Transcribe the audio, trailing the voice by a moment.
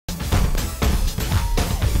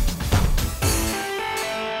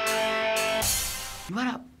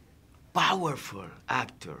powerful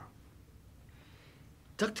actor.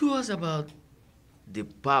 Talk to us about the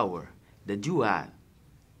power that you add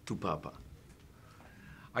to Papa.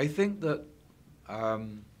 I think that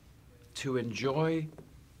to enjoy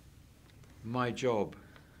my job,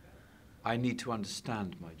 I need to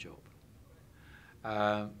understand my job.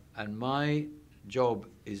 And my job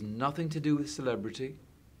is nothing to do with celebrity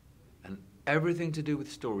and everything to do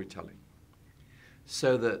with storytelling.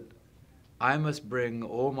 So that I must bring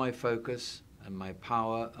all my focus and my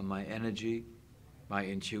power and my energy, my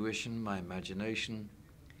intuition, my imagination,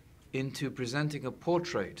 into presenting a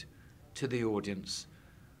portrait to the audience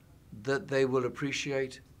that they will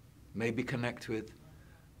appreciate, maybe connect with,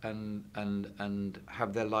 and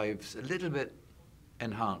have their lives a little bit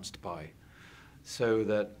enhanced by. So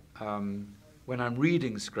that when I'm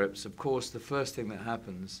reading scripts, of course, the first thing that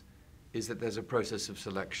happens is that there's a process of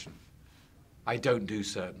selection. I don't do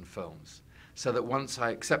certain films. So that once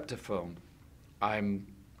I accept a film, I'm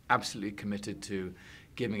absolutely committed to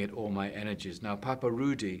giving it all my energies. Now, Papa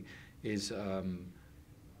Rudy is a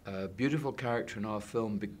beautiful character in our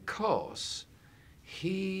film because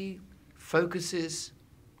he focuses,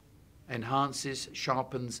 enhances,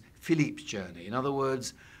 sharpens Philippe's journey. In other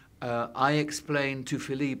words, I explain to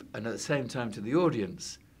Philippe and at the same time to the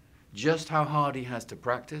audience just how hard he has to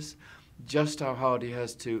practice, just how hard he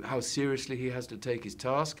has to, how seriously he has to take his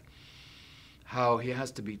task, how he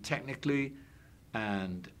has to be technically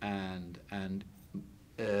and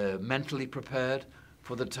mentally prepared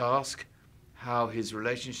for the task, how his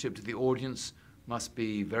relationship to the audience must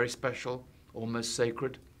be very special, almost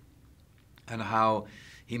sacred, and how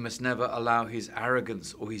he must never allow his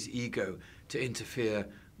arrogance or his ego to interfere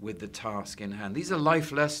with the task in hand. These are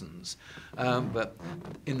life lessons, but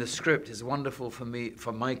in the script it's wonderful for me,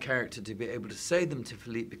 for my character to be able to say them to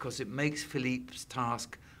Philippe because it makes Philippe's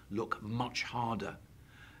task look much harder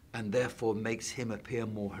and therefore makes him appear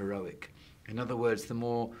more heroic. In other words, the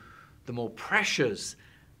more pressures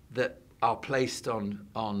that are placed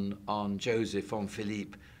on Joseph, on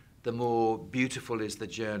Philippe, the more beautiful is the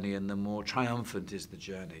journey and the more triumphant is the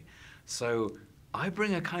journey. So I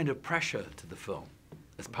bring a kind of pressure to the film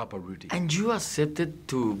as Papa Rudy. And you accepted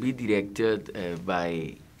to be directed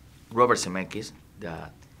by Robert Zemeckis,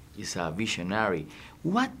 that is a visionary.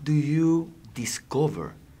 What do you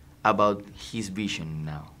discover about his vision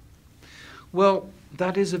now? Well,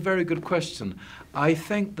 that is a very good question. I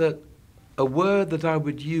think that a word that I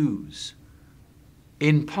would use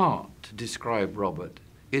in part to describe Robert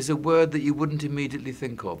is a word that you wouldn't immediately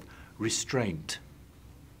think of: restraint.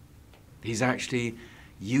 He's actually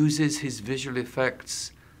uses his visual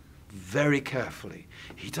effects very carefully.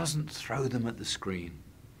 He doesn't throw them at the screen.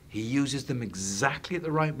 He uses them exactly at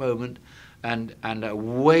the right moment, and a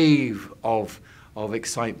wave of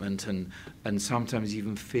excitement and sometimes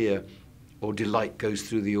even fear or delight goes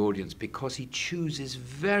through the audience because he chooses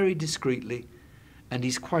very discreetly and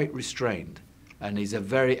he's quite restrained and he's a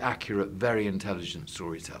very accurate, very intelligent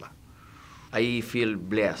storyteller. I feel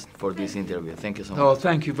blessed for this interview. Thank you so much. Oh,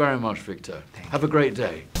 thank you very much, Victor. Have a great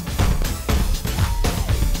day.